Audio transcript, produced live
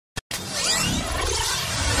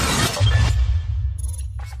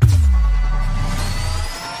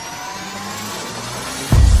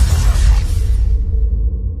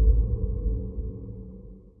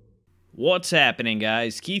What's happening,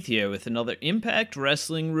 guys? Keith here with another Impact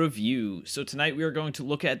Wrestling review. So tonight we are going to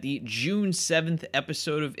look at the June 7th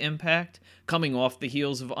episode of Impact, coming off the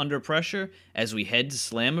heels of Under Pressure as we head to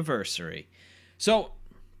Slammiversary. So,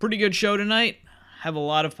 pretty good show tonight. Have a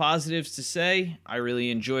lot of positives to say. I really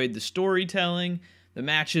enjoyed the storytelling. The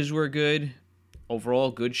matches were good.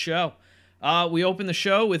 Overall, good show. We open the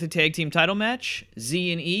show with a tag team title match.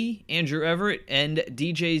 Z and E, Andrew Everett and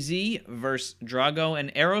DJZ versus Drago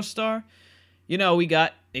and Aerostar. You know, we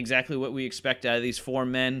got exactly what we expect out of these four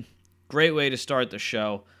men. Great way to start the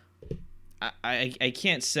show. I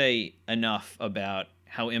can't say enough about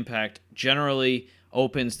how Impact generally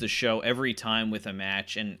opens the show every time with a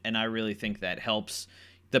match, and I really think that helps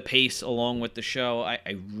the pace along with the show.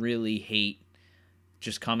 I really hate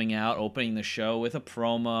just coming out, opening the show with a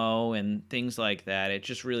promo and things like that. It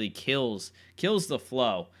just really kills the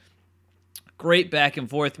flow. Great back and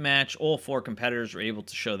forth match. All four competitors were able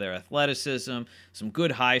to show their athleticism, some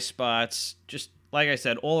good high spots. Just like I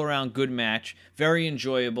said, all around good match. Very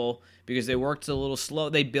enjoyable because they worked a little slow.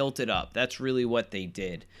 They built it up. That's really what they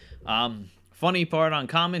did. Funny part on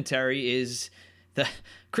commentary is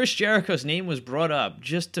Chris Jericho's name was brought up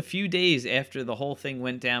just a few days after the whole thing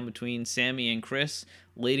went down between Sammy and Chris,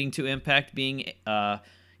 leading to Impact being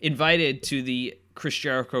invited to the Chris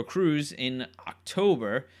Jericho Cruise in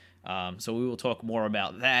October. So we will talk more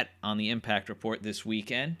about that on the Impact Report this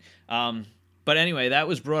weekend. But anyway, that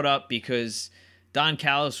was brought up because Don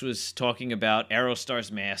Callis was talking about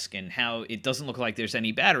Aerostar's mask and how it doesn't look like there's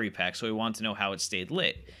any battery pack, so he wanted to know how it stayed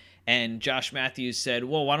lit. And Josh Matthews said,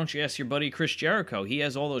 well, why don't you ask your buddy Chris Jericho? He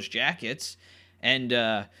has all those jackets.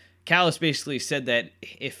 And Callis basically said that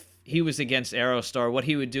if he was against Aerostar, what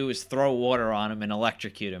he would do is throw water on him and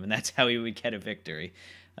electrocute him, and that's how he would get a victory.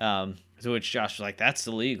 To which Josh was like, that's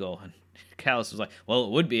illegal. And Callis was like, well,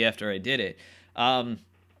 it would be after I did it. But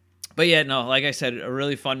yeah, no, like I said, a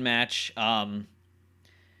really fun match. Another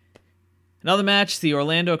match the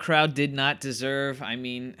Orlando crowd did not deserve. I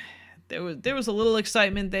mean, there was a little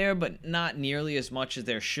excitement there, but not nearly as much as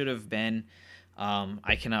there should have been.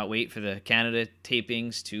 I cannot wait for the Canada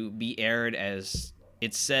tapings to be aired, as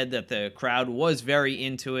it's said that the crowd was very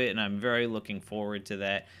into it, and I'm very looking forward to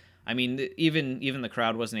that. I mean, even the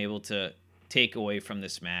crowd wasn't able to take away from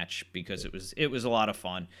this match because it was a lot of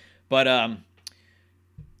fun. But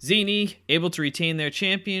Zini able to retain their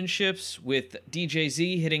championships with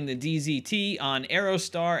DJZ hitting the DZT on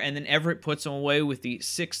Aerostar, and then Everett puts him away with the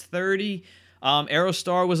 630.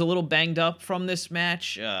 Aerostar was a little banged up from this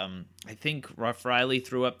match. I think Rough Riley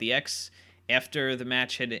threw up the X after the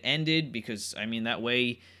match had ended because, I mean,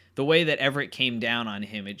 the way that Everett came down on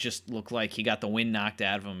him, it just looked like he got the wind knocked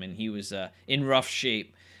out of him, and he was in rough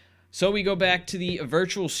shape. So we go back to the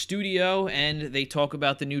virtual studio, and they talk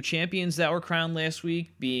about the new champions that were crowned last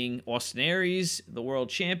week, being Austin Aries, the world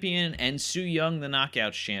champion, and Su Yung, the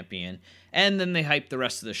Knockouts champion. And then they hype the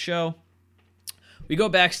rest of the show. We go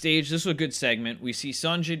backstage. This was a good segment. We see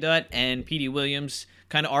Sanjay Dutt and Petey Williams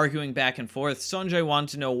kind of arguing back and forth. Sanjay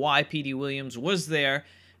wanted to know why Petey Williams was there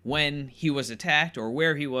when he was attacked, or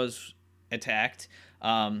where he was attacked.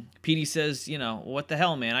 Petey says, you know, what the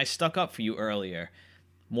hell, man? I stuck up for you earlier.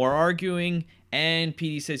 More arguing, and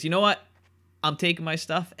Petey says, you know what? I'm taking my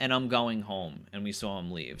stuff, and I'm going home. And we saw him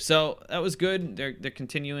leave. So that was good. They're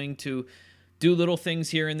continuing to do little things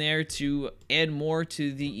here and there to add more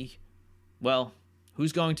to the, well,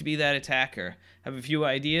 who's going to be that attacker? Have a few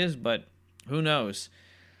ideas, but who knows?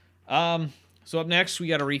 So up next, we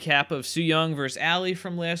got a recap of Su Yung versus Allie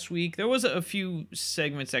from last week. There was a few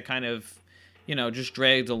segments that kind of, you know, just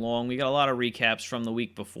dragged along. We got a lot of recaps from the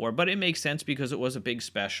week before, but it makes sense because it was a big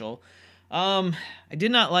special. I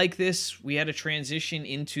did not like this. We had a transition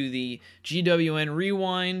into the GWN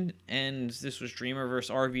Rewind, and this was Dreamer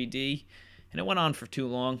versus RVD, and it went on for too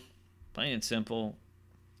long. Plain and simple.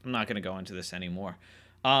 I'm not going to go into this anymore.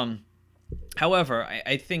 However,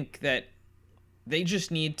 I think that they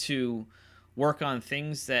just need to work on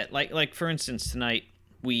things that, like for instance, tonight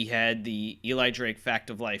we had the Eli Drake Fact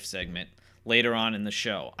of Life segment later on in the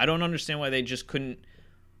show. I don't understand why they just couldn't,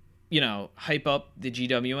 you know, hype up the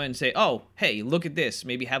GWN and say, oh, hey, look at this.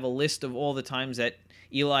 Maybe have a list of all the times that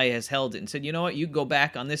Eli has held it and said, you know what, you go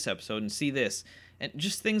back on this episode and see this. And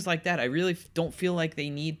just things like that. I really don't feel like they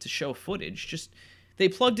need to show footage. Just, they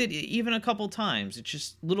plugged it even a couple times. It's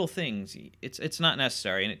just little things. It's not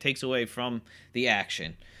necessary, and it takes away from the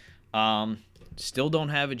action. Still don't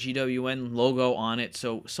have a GWN logo on it,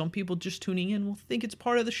 so some people just tuning in will think it's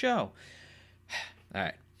part of the show. All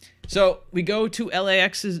right. So we go to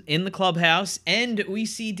LAX in the clubhouse, and we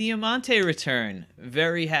see Diamante return.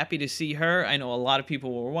 Very happy to see her. I know a lot of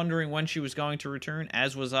people were wondering when she was going to return,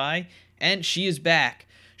 as was I. And she is back.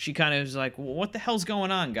 She kind of is like, well, what the hell's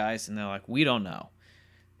going on, guys? And they're like, we don't know.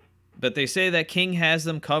 But they say that King has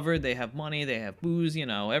them covered. They have money. They have booze,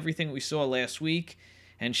 everything we saw last week.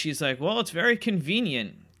 And she's like, well, it's very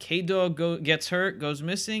convenient. K-Dog gets hurt, goes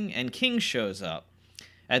missing, and King shows up.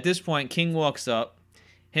 At this point, King walks up.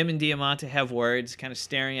 Him and Diamante have words, kind of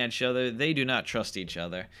staring at each other. They do not trust each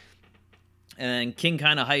other. And then King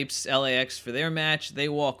kind of hypes LAX for their match. They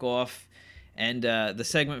walk off. And the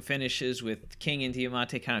segment finishes with King and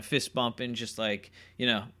Diamante kind of fist bumping, just like,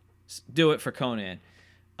 do it for Conan.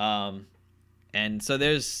 And so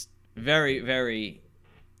there's very, very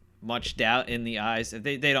much doubt in the eyes.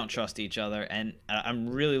 They don't trust each other. And I'm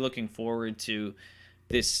really looking forward to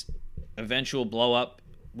this eventual blow up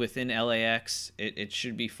within LAX. It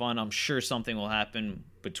should be fun. I'm sure something will happen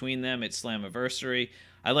between them at Slammiversary.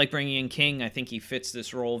 I like bringing in King. I think he fits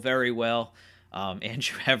this role very well.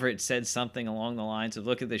 Andrew Everett said something along the lines of,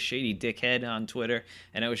 look at this shady dickhead on Twitter,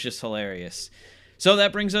 and it was just hilarious. So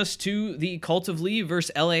that brings us to the Cult of Lee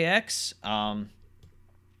versus LAX.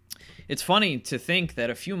 It's funny to think that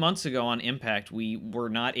a few months ago on Impact, we were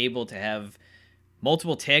not able to have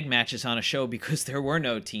multiple tag matches on a show because there were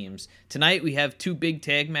no teams. Tonight we have 2 big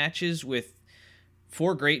tag matches with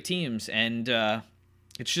 4 great teams, and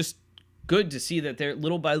it's just good to see that they're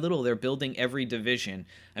little by little they're building every division.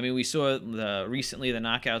 I mean, we saw recently the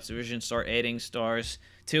Knockouts division start adding stars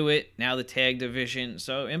to it. Now the tag division.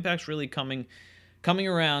 So Impact's really coming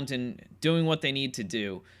around and doing what they need to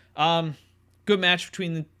do. Good match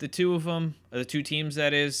between the two of them, the 2 teams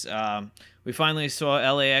that is. We finally saw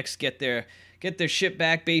LAX get their shit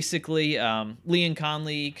back, basically. Lee and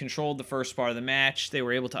Conley controlled the first part of the match. They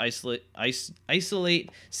were able to isolate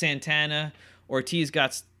Santana. Ortiz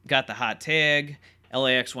got the hot tag.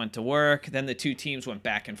 LAX went to work. Then the 2 teams went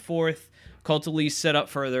back and forth. Cult of Lee set up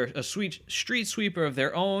for a street sweeper of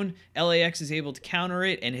their own. LAX is able to counter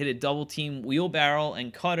it and hit a double team wheelbarrow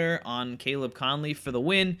and cutter on Caleb Conley for the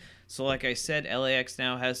win. So like I said, LAX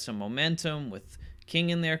now has some momentum with King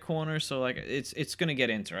in their corner. So like it's going to get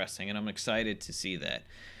interesting, and I'm excited to see that.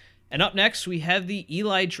 And up next, we have the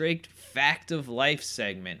Eli Drake Fact of Life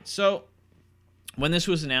segment. So when this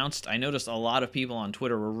was announced, I noticed a lot of people on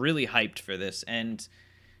Twitter were really hyped for this, and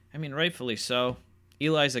I mean, rightfully so.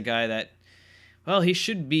 Eli's a guy that, well, he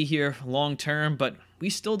should be here long term, but we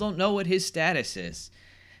still don't know what his status is.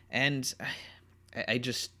 And I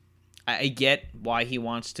get why he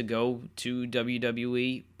wants to go to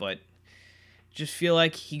WWE, but just feel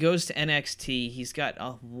like he goes to NXT. He's got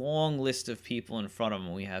a long list of people in front of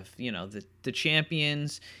him. We have, the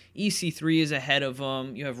champions. EC3 is ahead of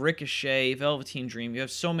him. You have Ricochet, Velveteen Dream. You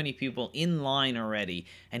have so many people in line already,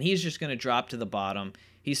 and he's just going to drop to the bottom.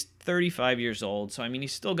 He's 35 years old, so I mean,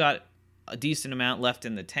 he's still got a decent amount left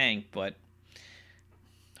in the tank, but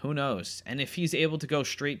who knows? And if he's able to go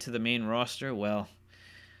straight to the main roster, well,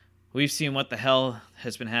 we've seen what the hell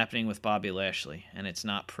has been happening with Bobby Lashley, and it's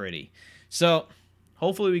not pretty. So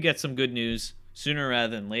hopefully we get some good news sooner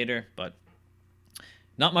rather than later, but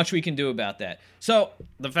not much we can do about that. So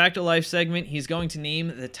the Fact of Life segment, he's going to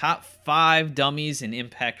name the top 5 dummies in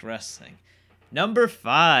Impact Wrestling. Number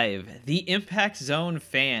 5, the Impact Zone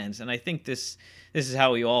fans, and I think this is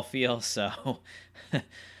how we all feel. So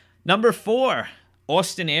number 4,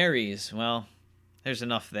 Austin Aries. Well, there's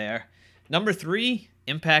enough there. Number 3,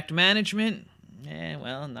 Impact Management.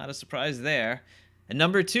 Well, not a surprise there. And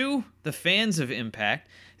number 2, the fans of Impact.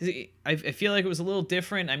 I feel like it was a little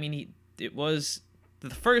different. I mean, it was the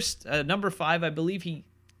first, number 5, I believe he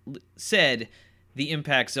said the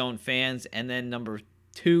Impact Zone fans. And then number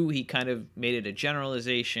 2, he kind of made it a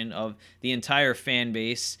generalization of the entire fan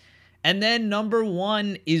base. And then number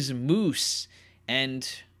 1 is Moose. And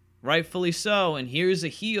rightfully so. And here's a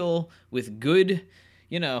heel with good,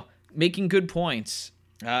 making good points.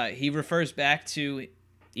 He refers back to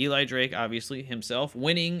Eli Drake, obviously, himself,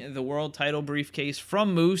 winning the world title briefcase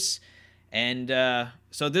from Moose. And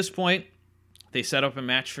so at this point, they set up a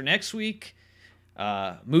match for next week.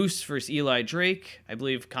 Moose versus Eli Drake. I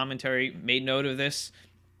believe commentary made note of this.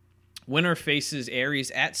 Winner faces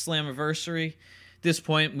Aries at Slammiversary. At this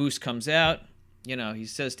point, Moose comes out. He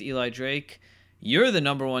says to Eli Drake, "You're the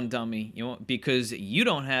number 1 dummy because you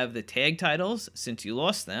don't have the tag titles since you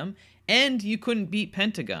lost them, and you couldn't beat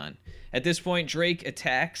Pentagon." At this point, Drake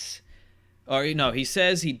attacks, he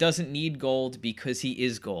says he doesn't need gold because he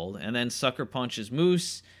is gold, and then sucker punches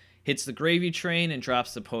Moose, hits the gravy train, and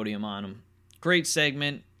drops the podium on him. Great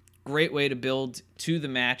segment, great way to build to the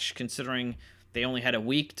match, considering they only had a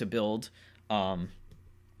week to build.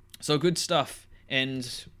 So good stuff,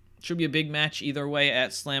 and should be a big match either way at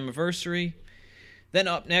Slammiversary. Then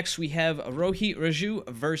up next, we have Rohit Raju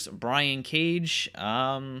versus Brian Cage.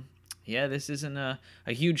 Yeah, this isn't a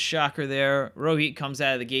huge shocker there. Rohit comes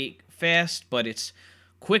out of the gate fast, but it's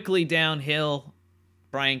quickly downhill.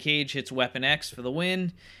 Brian Cage hits Weapon X for the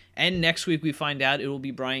win. And next week, we find out it will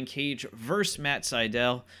be Brian Cage versus Matt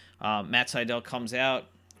Sydal. Matt Sydal comes out,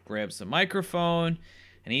 grabs the microphone,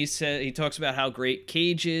 and he talks about how great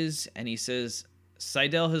Cage is, and he says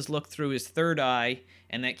Sydal has looked through his third eye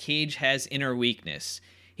and that Cage has inner weakness.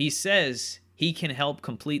 He says he can help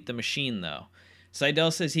complete the machine, though.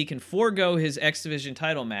 Sydal says he can forego his X Division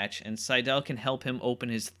title match, and Sydal can help him open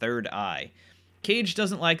his third eye. Cage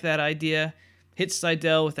doesn't like that idea, hits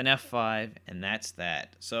Sydal with an F5, and that's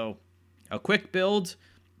that. So, a quick build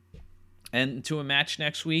and to a match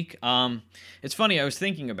next week. It's funny, I was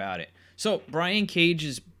thinking about it. So, Brian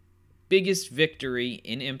Cage's biggest victory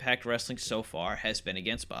in Impact Wrestling so far has been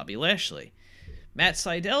against Bobby Lashley. Matt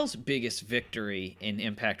Sydal's biggest victory in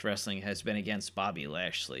Impact Wrestling has been against Bobby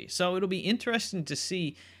Lashley. So it'll be interesting to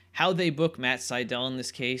see how they book Matt Sydal in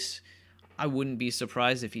this case. I wouldn't be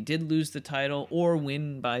surprised if he did lose the title or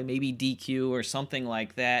win by maybe DQ or something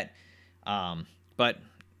like that. But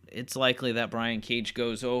it's likely that Brian Cage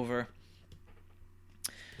goes over.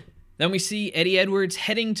 Then we see Eddie Edwards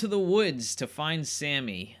heading to the woods to find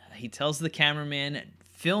Sammy. He tells the cameraman,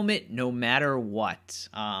 film it no matter what.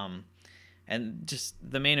 And just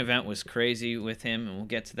the main event was crazy with him, and we'll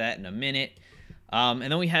get to that in a minute. And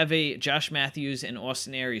then we have a Josh Matthews and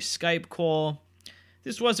Austin Aries Skype call.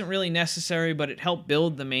 This wasn't really necessary, but it helped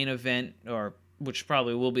build the main event, or which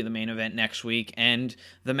probably will be the main event next week, and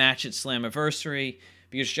the match at Slammiversary,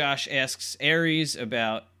 because Josh asks Aries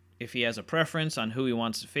about if he has a preference on who he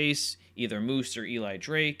wants to face, either Moose or Eli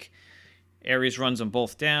Drake. Aries runs them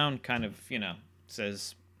both down, kind of,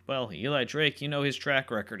 says, well, Eli Drake, his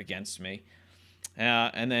track record against me.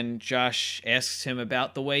 And then Josh asks him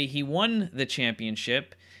about the way he won the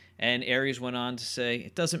championship, and Aries went on to say,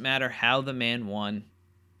 it doesn't matter how the man won.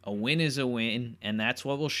 A win is a win, and that's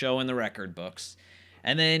what will show in the record books.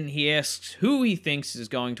 And then he asks who he thinks is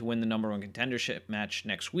going to win the number one contendership match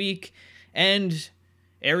next week, and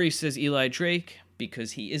Aries says Eli Drake,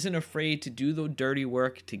 because he isn't afraid to do the dirty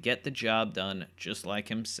work to get the job done, just like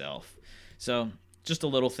himself. So, just a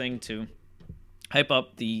little thing to hype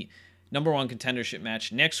up the number one contendership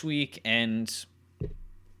match next week and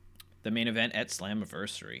the main event at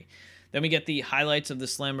Slammiversary. Then we get the highlights of the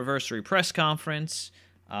Slammiversary press conference,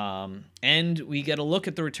 and we get a look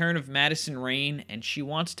at the return of Madison Rayne, and she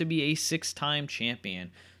wants to be a 6-time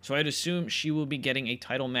champion. So I'd assume she will be getting a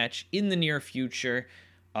title match in the near future.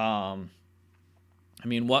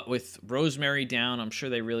 What with Rosemary down, I'm sure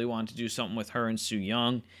they really want to do something with her and Su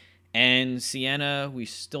Yung. And Sienna, we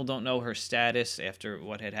still don't know her status after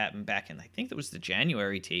what had happened back in, I think that was the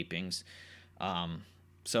January tapings.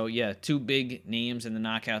 So, yeah, 2 big names in the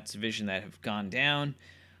Knockouts division that have gone down.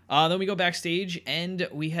 Then we go backstage, and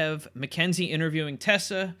we have Mackenzie interviewing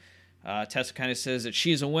Tessa. Tessa kind of says that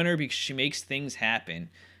she's a winner because she makes things happen.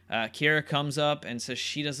 Kiera comes up and says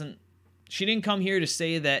she didn't come here to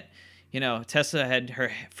say that, Tessa had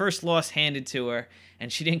her first loss handed to her,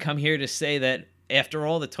 and she didn't come here to say that after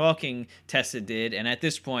all the talking Tessa did, and at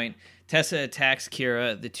this point, Tessa attacks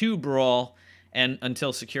Kiera, the 2 brawl, and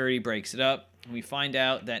until security breaks it up. We find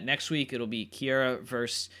out that next week it'll be Kiera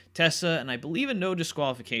versus Tessa, and I believe a no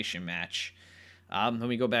disqualification match. Then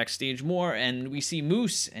we go backstage more, and we see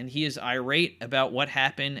Moose, and he is irate about what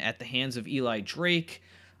happened at the hands of Eli Drake.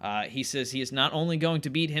 He says he is not only going to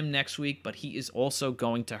beat him next week, but he is also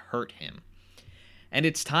going to hurt him. And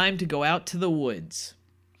it's time to go out to the woods.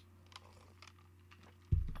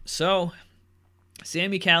 So,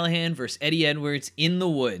 Sami Callihan versus Eddie Edwards in the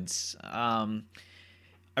woods.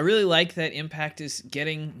 I really like that Impact is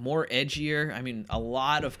getting more edgier. A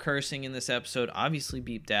lot of cursing in this episode, obviously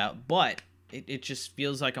beeped out, but it just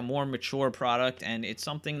feels like a more mature product, and it's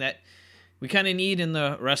something that we kind of need in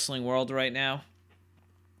the wrestling world right now.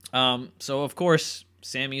 So, of course,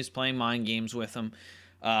 Sami is playing mind games with him.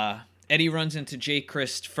 Eddie runs into Jake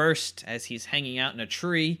Christ first as he's hanging out in a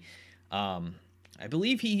tree. I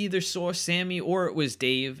believe he either saw Sami or it was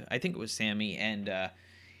Dave. I think it was Sami, and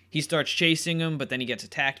he starts chasing him, but then he gets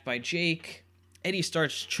attacked by Jake. Eddie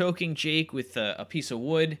starts choking Jake with a piece of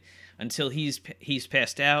wood until he's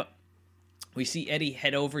passed out. We see Eddie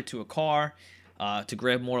head over to a car to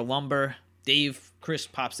grab more lumber. Dave Chris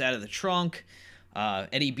pops out of the trunk.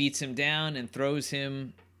 Eddie beats him down and throws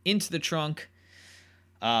him into the trunk.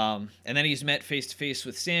 And then he's met face-to-face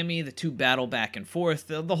with Sami. The 2 battle back and forth.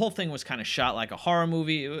 The whole thing was kind of shot like a horror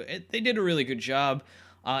movie. They did a really good job.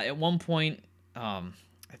 At one point,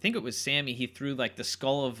 I think it was Sami, he threw like the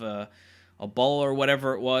skull of a a bull or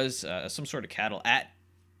whatever it was, some sort of cattle at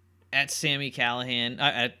Sami Callihan,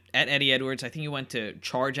 at Eddie Edwards. I think he went to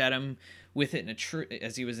charge at him with it in a tree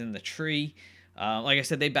as he was in the tree. Like I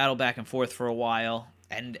said, they battled back and forth for a while,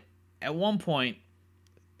 and at one point,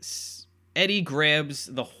 Eddie grabs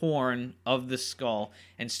the horn of the skull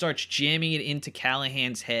and starts jamming it into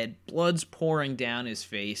Callahan's head. Blood's pouring down his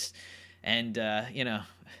face, and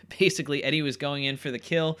basically Eddie was going in for the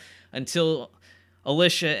kill until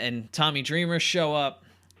Alicia and Tommy Dreamer show up.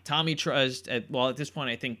 Tommy tries, at this point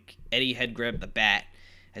I think Eddie had grabbed the bat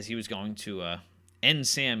as he was going to end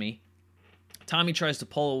Sami. Tommy tries to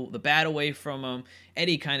pull the bat away from him.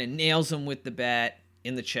 Eddie kind of nails him with the bat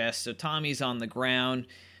in the chest, so Tommy's on the ground.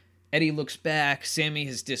 Eddie looks back, Sami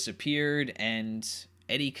has disappeared, and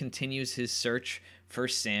Eddie continues his search for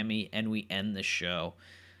Sami, and we end the show.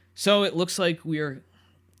 So it looks like we're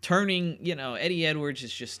turning, Eddie Edwards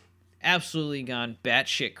is just absolutely gone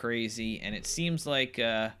batshit crazy, and it seems like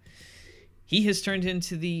he has turned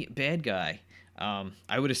into the bad guy.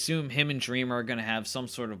 I would assume him and Dreamer are going to have some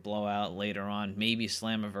sort of blowout later on, maybe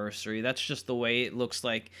Slammiversary. That's just the way it looks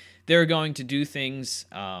like they're going to do things,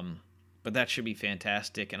 but that should be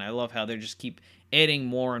fantastic, and I love how they just keep adding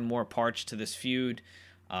more and more parts to this feud.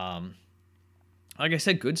 Like I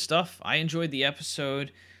said, good stuff. I enjoyed the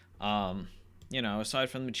episode, aside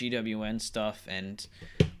from the GWN stuff, and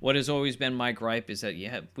what has always been my gripe is that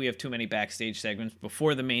we have too many backstage segments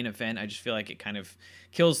before the main event. I just feel like it kind of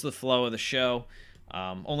kills the flow of the show.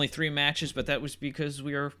 Only 3 matches, but that was because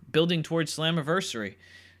we are building towards Slammiversary.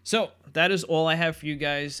 So that is all I have for you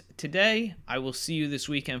guys today. I will see you this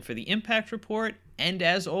weekend for the Impact Report. And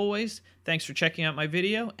as always, thanks for checking out my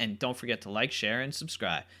video. And don't forget to like, share, and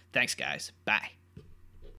subscribe. Thanks, guys. Bye.